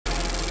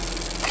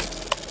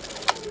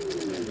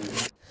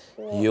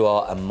You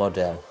are a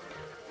model.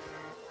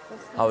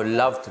 I would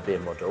love to be a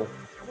model.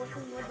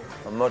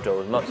 A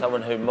model is not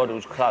someone who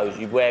models clothes.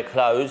 You wear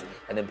clothes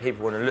and then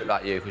people want to look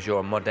like you because you're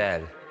a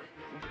model.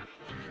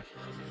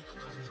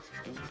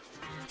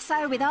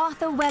 So with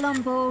Arthur well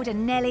on board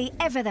and Nelly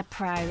ever the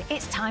pro,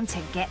 it's time to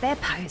get their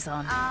pose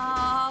on.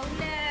 Oh,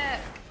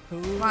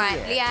 look. Ooh, right,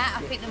 yeah. Leah,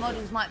 I think the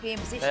models might be in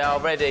position. They are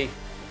ready.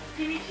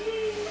 Good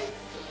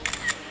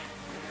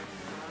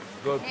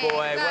Yeah,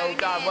 boy.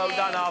 go, Well Nelly.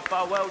 done,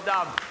 Arthur. Well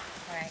done.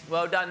 Right.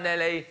 Well done,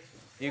 Nelly.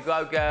 You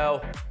go,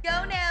 girl.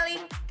 Go, Nelly.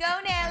 Go,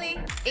 Nelly.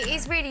 It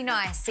is really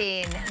nice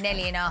seeing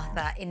Nelly and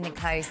Arthur in the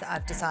clothes that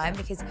I've designed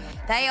because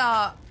they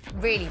are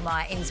really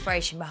my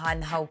inspiration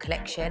behind the whole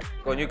collection.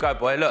 Go on, you go,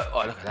 boy. Look.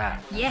 Oh, look at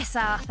that. Yes,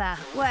 Arthur.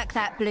 Work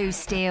that blue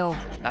steel.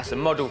 That's a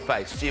model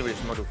face.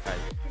 Serious model face.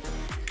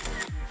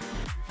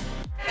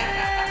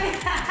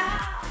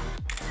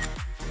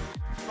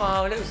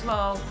 Smile, little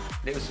smile.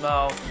 Little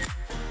smile.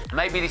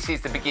 Maybe this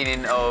is the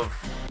beginning of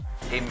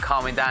him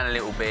calming down a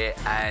little bit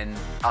and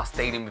us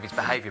dealing with his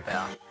behaviour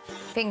better.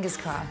 Fingers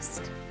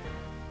crossed.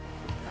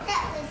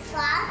 That was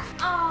fun.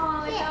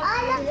 Oh, Yeah,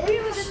 I love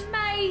it was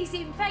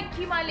amazing. Thank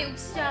you, my little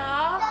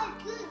star.